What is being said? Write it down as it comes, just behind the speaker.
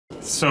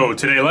So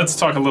today let's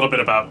talk a little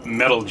bit about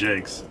metal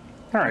jigs.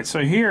 Alright,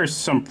 so here's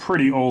some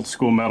pretty old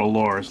school metal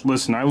lures.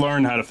 Listen, I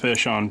learned how to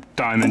fish on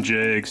diamond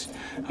jigs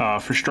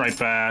for striped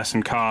bass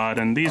and cod,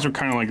 and these are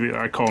kind of like,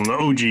 I call them the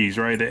OGs,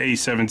 right? The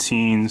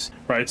A17s,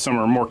 right? Some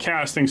are more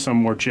casting, some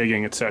more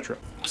jigging, etc.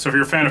 So if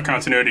you're a fan of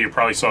continuity, you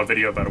probably saw a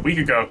video about a week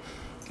ago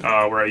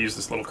where I used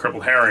this little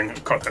crippled herring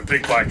and caught that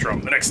big black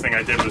drum. The next thing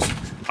I did was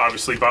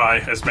obviously buy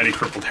as many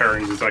crippled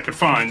herrings as I could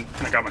find,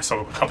 and I got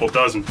myself a couple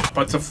dozen.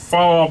 But to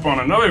follow up on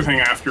another thing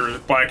after the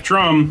black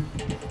drum,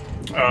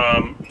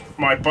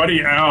 my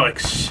buddy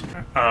Alex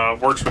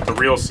works with the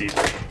Reel Seat.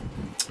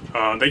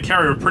 They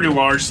carry a pretty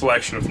large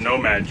selection of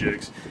Nomad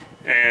jigs,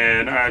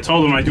 and I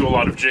told him I do a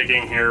lot of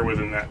jigging here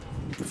within that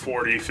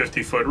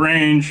 40-50 foot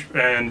range,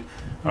 and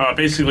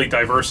basically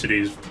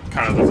diversity is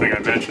kind of the thing I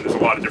mentioned. There's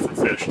a lot of different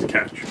fish to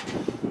catch.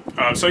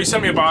 So he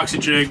sent me a box of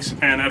jigs,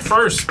 and at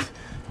first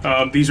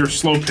these are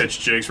slow pitch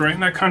jigs, right?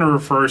 And that kind of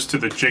refers to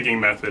the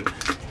jigging method.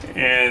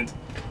 And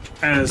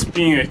as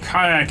being a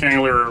kayak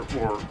angler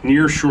or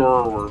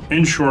nearshore or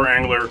inshore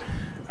angler,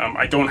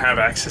 I don't have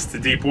access to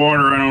deep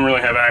water. I don't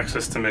really have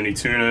access to many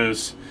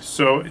tunas.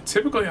 So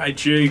typically I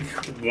jig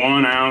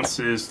 1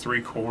 ounces,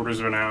 3/4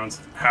 of an ounce,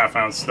 ½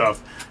 ounce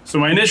stuff. So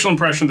my initial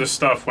impression of this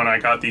stuff when I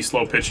got these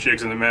slow pitch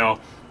jigs in the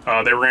mail,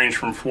 they range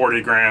from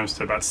 40 grams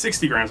to about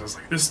 60 grams. I was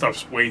like, this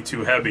stuff's way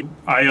too heavy.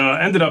 I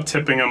ended up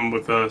tipping them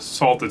with a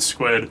salted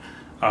squid.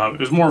 It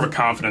was more of a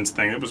confidence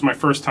thing. It was my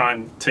first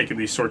time taking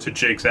these sorts of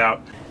jigs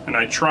out, and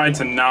I tried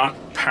to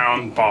not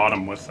pound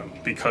bottom with them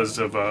because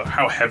of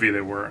how heavy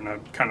they were, and I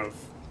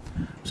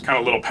was kind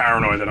of a little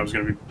paranoid that I was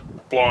going to be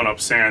blowing up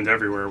sand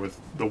everywhere with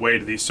the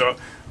weight of these. So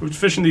I was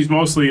fishing these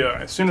mostly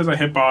as soon as I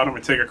hit bottom, I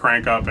take a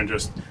crank up and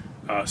just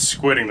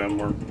squidding them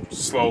or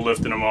slow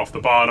lifting them off the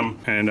bottom.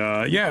 And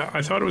yeah,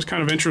 I thought it was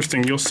kind of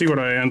interesting. You'll see what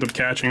I end up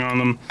catching on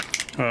them.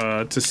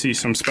 To see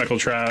some speckled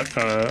trout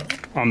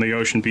on the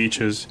ocean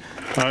beaches.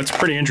 It's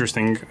pretty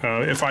interesting.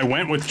 If I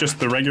went with just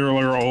the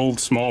regular old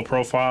small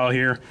profile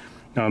here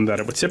that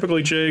it would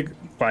typically jig,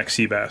 black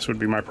sea bass would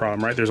be my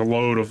problem, right? There's a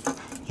load of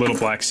little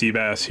black sea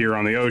bass here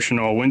on the ocean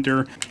all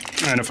winter.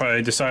 And if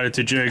I decided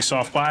to jig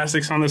soft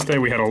plastics on this day,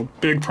 we had a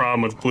big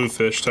problem with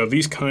bluefish. So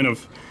these kind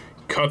of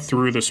cut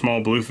through the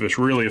small bluefish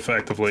really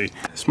effectively.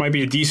 This might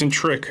be a decent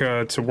trick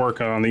to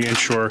work on the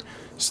inshore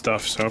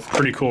stuff. So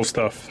pretty cool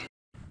stuff.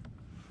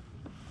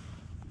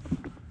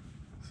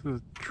 This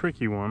is a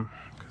tricky one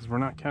because we're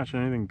not catching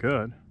anything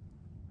good.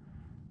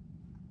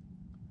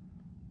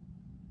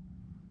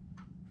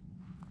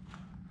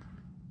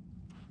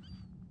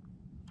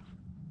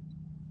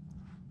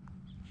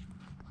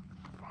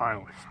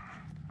 Finally.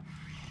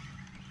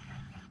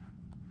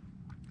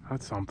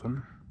 That's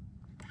something.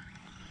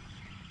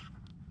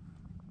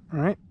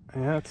 Alright,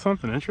 yeah, it's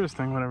something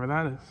interesting, whatever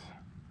that is.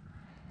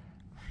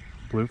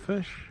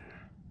 Bluefish?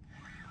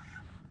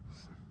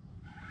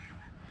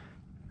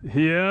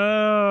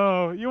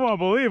 Yo, you won't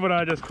believe what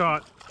I just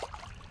caught.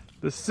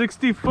 The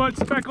 60-foot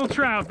speckled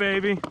trout,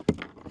 baby.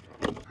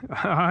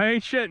 I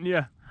ain't shitting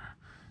ya.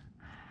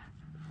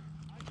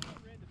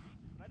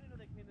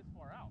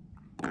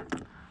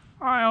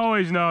 I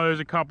always know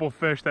there's a couple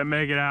fish that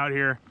make it out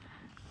here.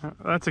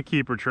 That's a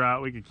keeper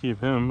trout. We could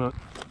keep him, but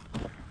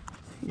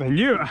I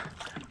knew it.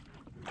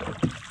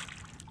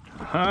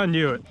 I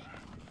knew it.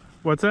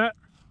 What's that?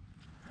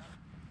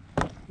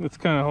 That's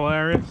kind of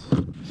hilarious.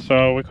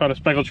 So we caught a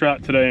speckled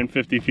trout today in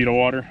 50 feet of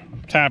water.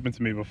 It's happened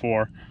to me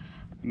before.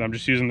 And I'm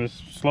just using this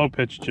slow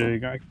pitch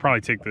jig. I could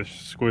probably take this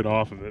squid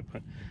off of it,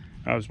 but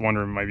I was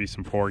wondering there might be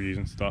some porgies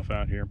and stuff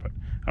out here, but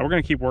we're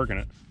gonna keep working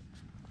it.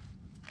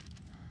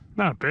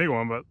 Not a big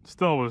one, but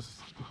still was,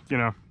 you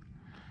know.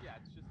 Yeah,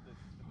 it's just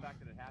the fact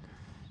that it happens.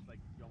 It's like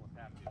you almost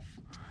have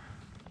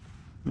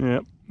to.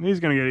 Yep, he's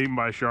gonna get eaten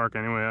by a shark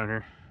anyway out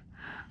here.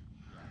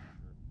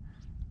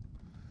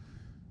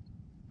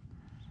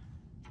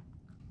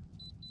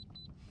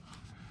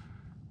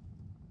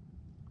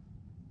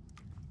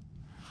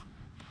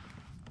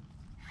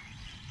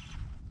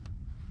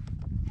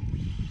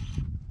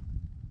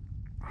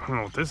 I don't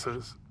know what this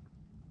is.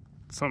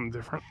 Something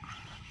different.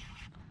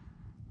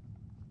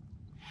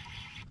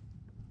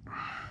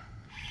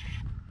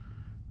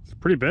 It's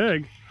pretty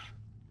big.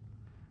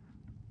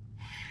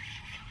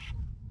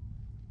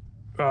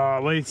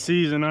 Late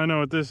season, I know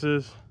what this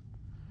is.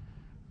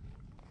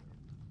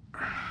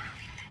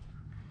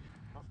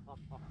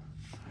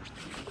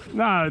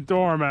 Not a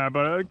doormat,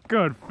 but a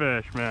good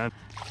fish, man.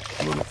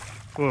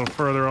 A little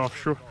further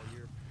offshore.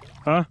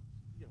 Huh?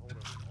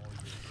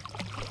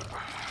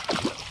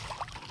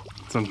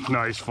 It's a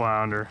nice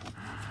flounder.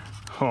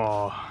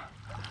 Oh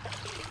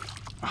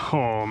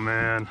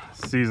man,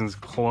 season's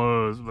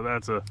closed, but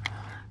that's a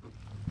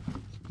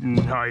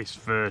nice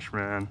fish,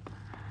 man.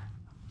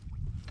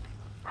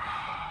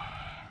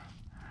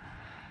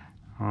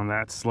 On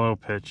that slow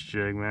pitch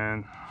jig,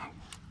 man.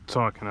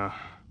 Talking a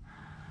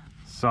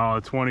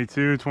solid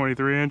 22,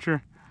 23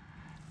 incher.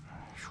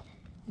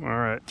 All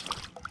right.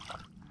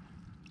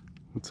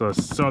 It's a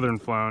southern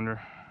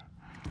flounder.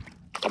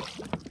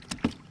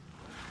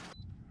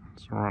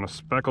 So we're on a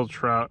speckled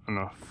trout and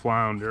a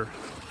flounder.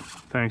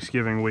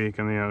 Thanksgiving week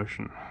in the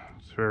ocean.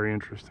 It's a very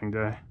interesting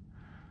day.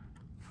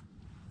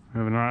 We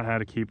have not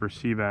had a keeper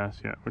sea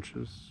bass yet, which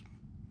is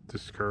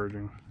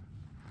discouraging.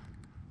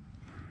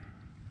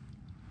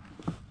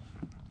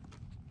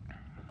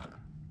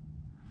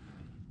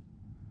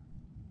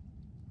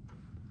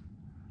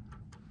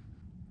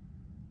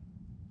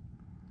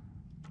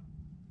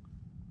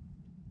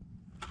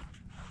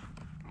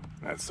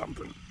 That's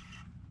something.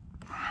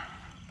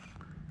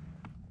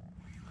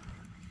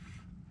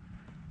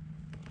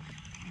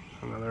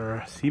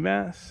 Another sea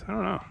bass? I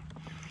don't know.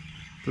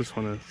 This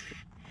one is.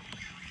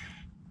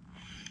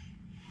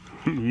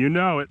 You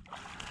know it.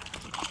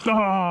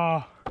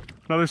 Oh,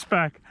 another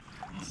speck.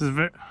 This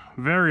is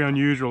very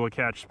unusual to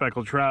catch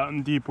speckled trout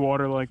in deep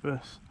water like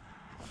this.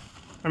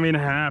 I mean, it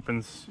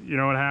happens. You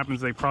know what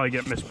happens? They probably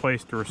get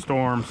misplaced through a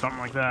storm, something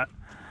like that.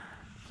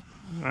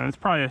 And it's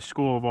probably a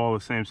school of all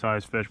the same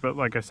size fish, but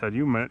like I said,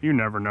 you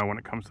never know when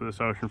it comes to this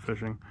ocean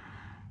fishing.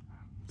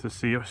 To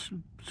see a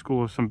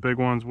school of some big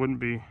ones wouldn't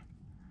be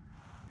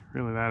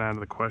really that out of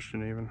the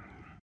question even.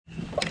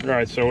 All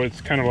right, so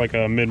it's kind of like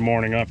a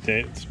mid-morning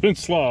update. It's been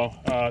slow.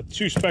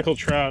 2 speckled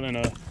trout and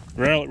a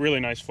really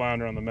nice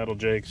flounder on the metal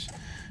jigs.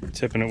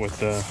 Tipping it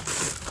with our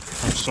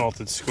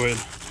salted squid.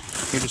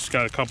 We just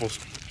got a couple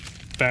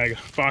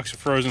box of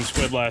frozen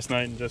squid last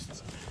night and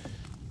just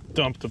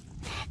dumped a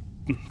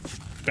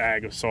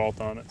bag of salt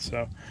on it,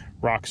 so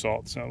rock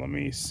salt. So let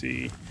me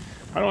see.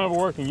 I don't have a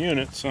working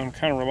unit, so I'm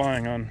kind of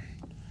relying on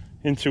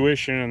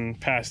intuition and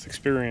past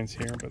experience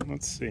here, but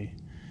let's see.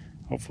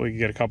 Hopefully we can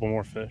get a couple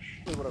more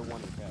fish. What I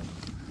wanted to catch.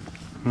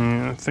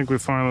 Yeah, I think we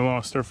finally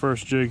lost our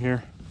first jig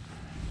here.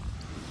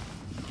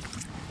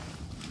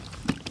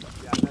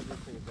 Yeah, this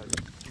thing is like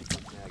super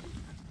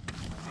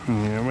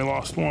snaggy. Yeah, we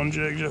lost one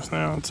jig just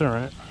now. It's all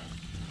right.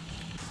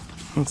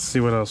 Let's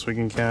see what else we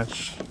can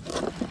catch.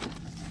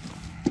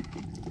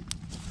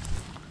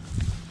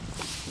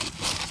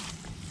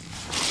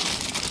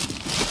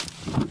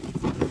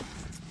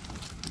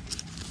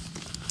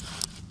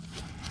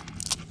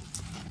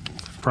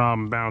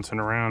 Problem bouncing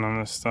around on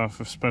this stuff,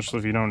 especially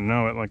if you don't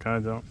know it like I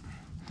don't.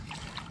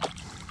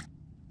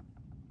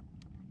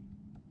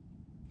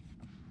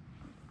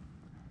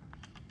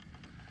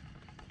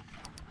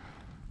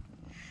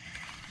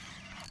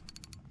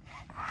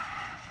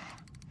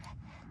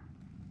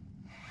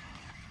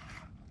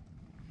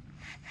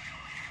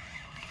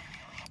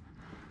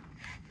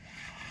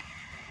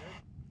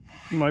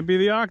 Might be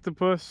the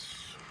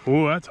octopus.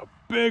 Oh, that's a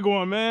big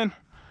one, man.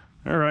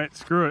 All right,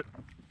 screw it.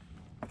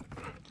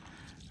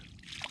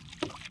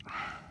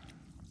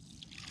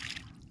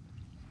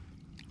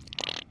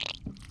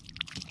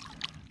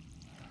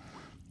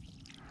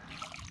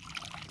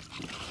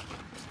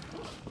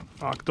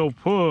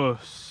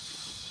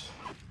 Octopus.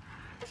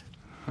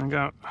 I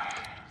got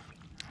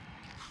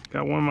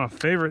one of my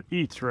favorite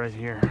eats right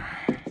here.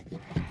 It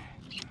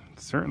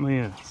certainly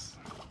is.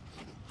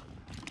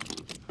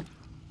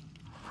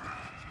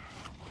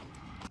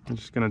 I'm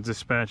just gonna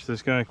dispatch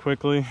this guy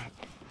quickly.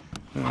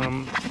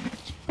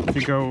 If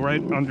you go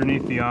right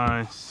underneath the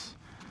eyes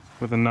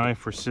with a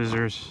knife or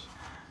scissors,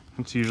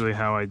 that's usually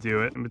how I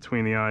do it. In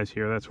between the eyes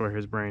here, that's where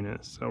his brain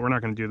is. So we're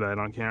not gonna do that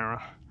on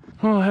camera.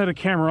 Well, I had a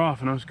camera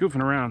off and I was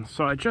goofing around.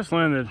 So I just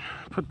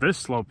put this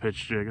slow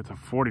pitch jig. It's a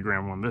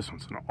 40-gram one. This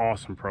one's an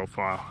awesome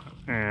profile.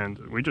 And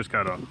we just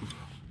got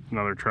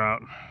another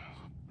trout,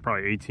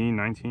 probably 18,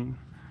 19,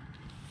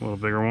 a little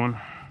bigger one.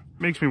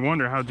 Makes me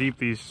wonder how deep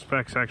these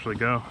specks actually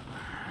go.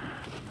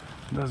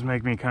 It does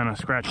make me kind of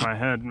scratch my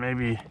head.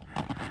 Maybe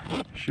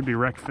I should be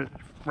wreck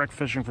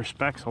fishing for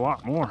specks a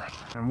lot more.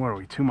 And what are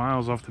we, 2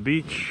 miles off the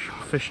beach,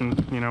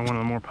 fishing, you know, one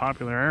of the more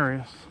popular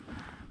areas.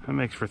 That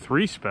makes for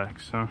 3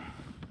 specks, so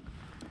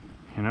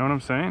you know what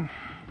I'm saying?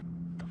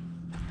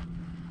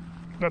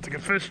 That's a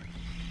good fish.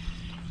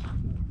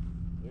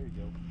 There you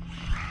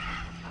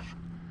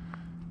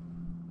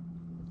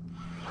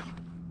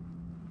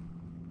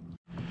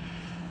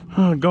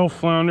go. Gulf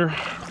flounder,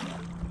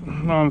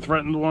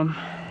 non-threatened one.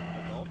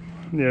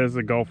 Yeah, it's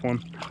a Gulf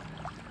one.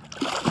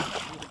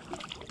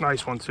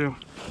 Nice one too.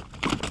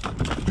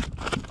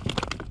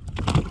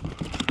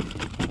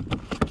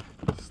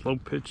 Slow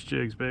pitch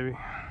jigs, baby.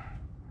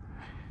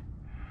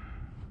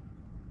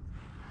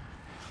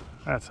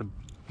 That's a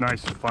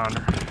nice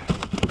flounder.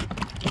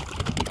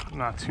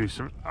 Not too,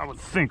 I would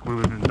think we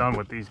would have been done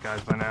with these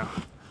guys by now.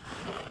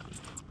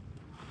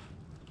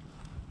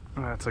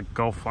 That's a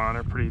Gulf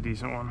flounder, pretty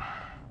decent one.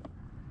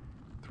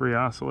 3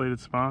 oscillated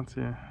spots,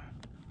 yeah.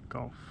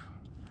 Gulf.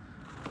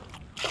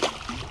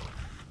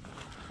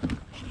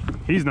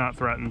 He's not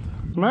threatened.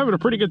 I'm having a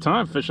pretty good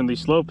time fishing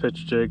these slow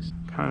pitch jigs.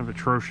 Kind of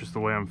atrocious the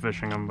way I'm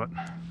fishing them, but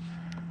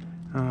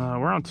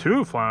we're on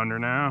 2 flounder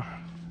now.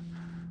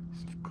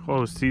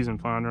 Closed season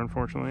flounder,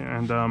 unfortunately,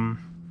 and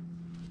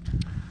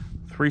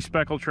 3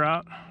 speckled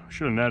trout.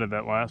 Should have netted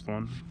that last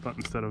one, but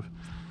instead of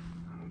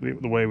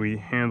the way we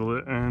handled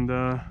it, and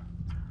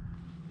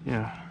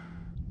yeah.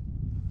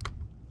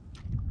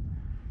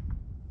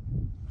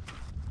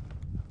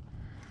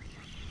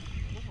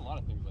 There's a lot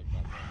of things like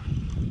that,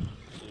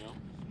 though, you know?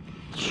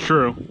 It's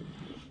true.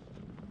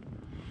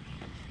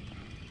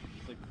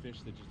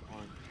 fish that just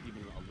aren't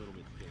even a little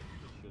bit stiff.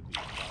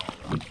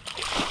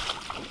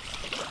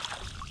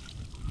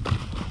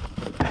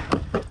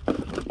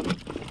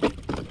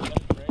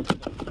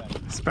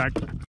 Spec.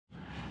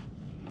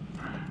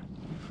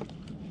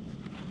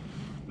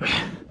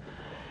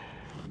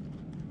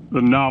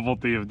 The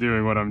novelty of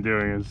doing what I'm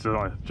doing is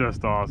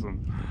just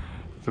awesome.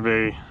 To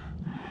me,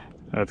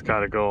 that's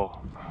kind of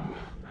cool.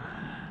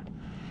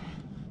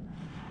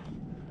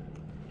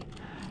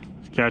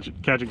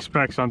 Catching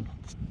specks on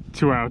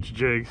 2-ounce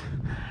jigs.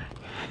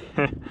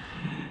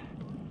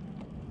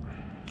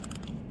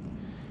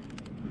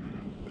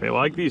 They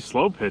like these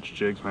slow pitch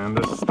jigs, man.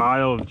 This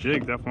style of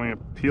jig definitely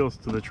appeals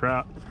to the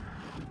trout.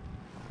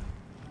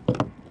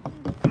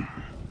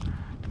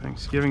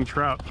 Thanksgiving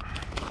trout.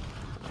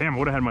 Damn, I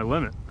would have had my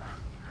limit.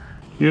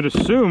 You'd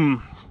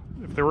assume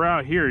if they were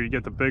out here, you'd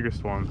get the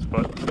biggest ones,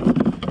 but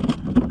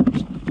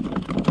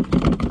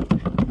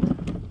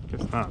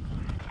guess not.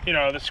 You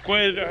know, the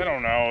squid, I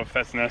don't know if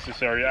that's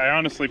necessary. I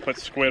honestly put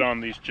squid on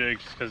these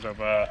jigs because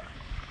of, I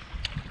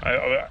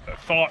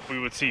thought we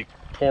would see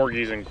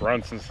porgies and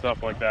grunts and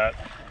stuff like that.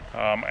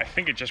 I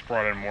think it just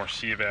brought in more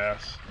sea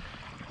bass.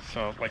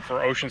 So, like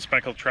for ocean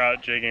speckled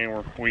trout jigging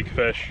or weak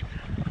fish,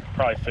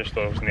 probably fish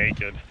those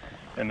naked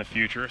in the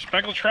future.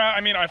 Speckled trout,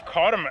 I mean, I've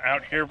caught them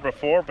out here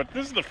before, but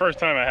this is the first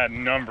time I had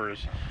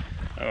numbers.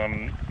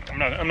 I'm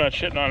not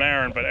shitting on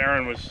Aaron, but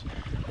Aaron was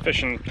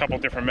fishing a couple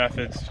different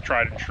methods,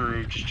 tried and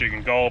true, just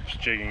jigging gulps,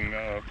 jigging,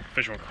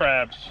 fishing with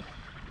crabs,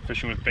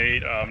 fishing with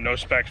bait. No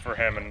specs for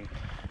him, and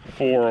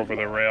 4 over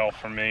the rail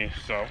for me.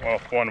 So, well,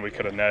 1 we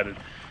could have netted,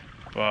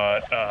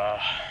 but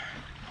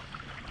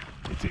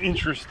it's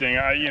interesting.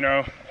 You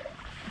know,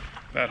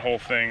 that whole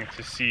thing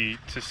to see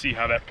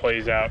how that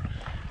plays out.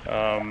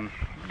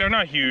 They're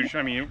not huge.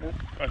 I mean,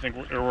 I think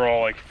we're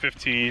all like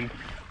 15.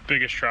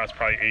 Biggest trout's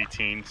probably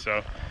 18,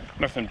 so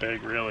nothing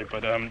big really.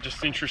 But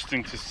just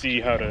interesting to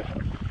see how to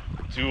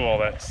do all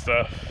that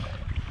stuff.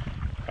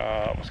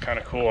 It was kind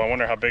of cool. I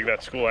wonder how big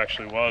that school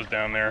actually was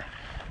down there.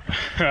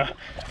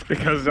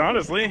 Because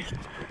honestly,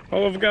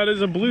 all I've got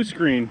is a blue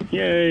screen.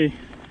 Yay!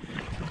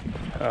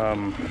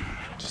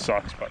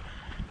 Sucks, but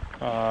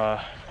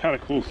kind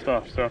of cool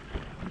stuff. So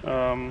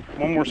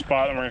one more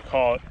spot, and we're gonna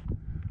call it.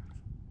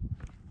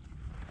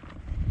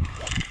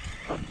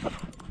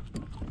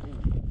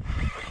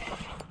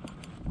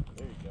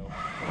 There you go.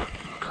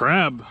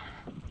 Crab.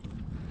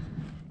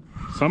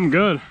 Something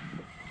good.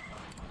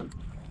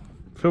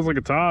 Feels like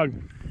a tog.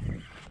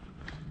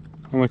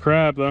 On the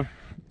crab though.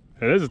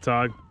 It is a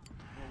tog.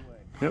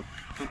 No way. Yep.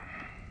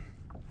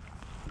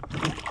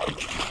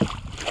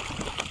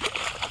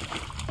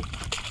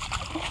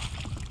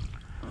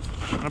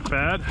 Not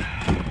bad.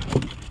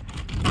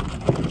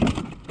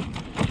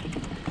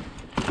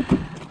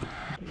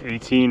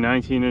 18,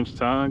 19-inch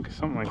tog,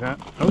 something like that.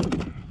 Oh.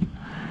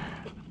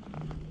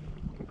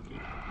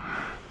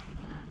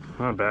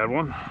 Not a bad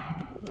one.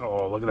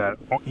 Oh, look at that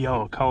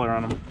yellow color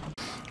on them.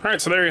 All right,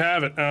 so there you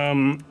have it.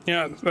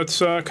 Yeah, that's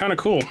kind of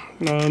cool.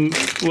 A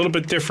little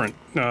bit different.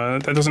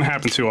 That doesn't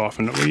happen too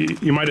often.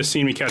 You might have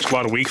seen me catch a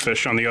lot of weak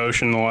fish on the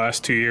ocean the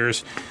last 2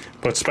 years,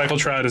 but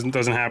speckled trout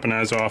doesn't happen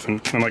as often.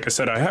 And like I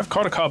said, I have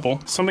caught a couple.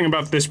 Something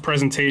about this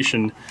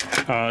presentation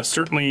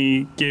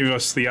certainly gave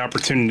us the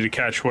opportunity to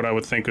catch what I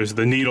would think is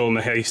the needle in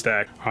the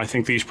haystack. I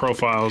think these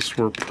profiles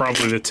were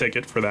probably the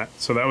ticket for that.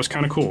 So that was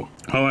kind of cool.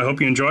 Well, I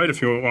hope you enjoyed.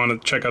 If you want to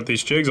check out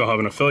these jigs, I'll have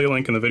an affiliate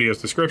link in the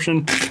video's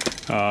description.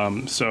 A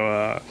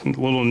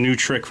little new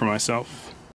trick for myself.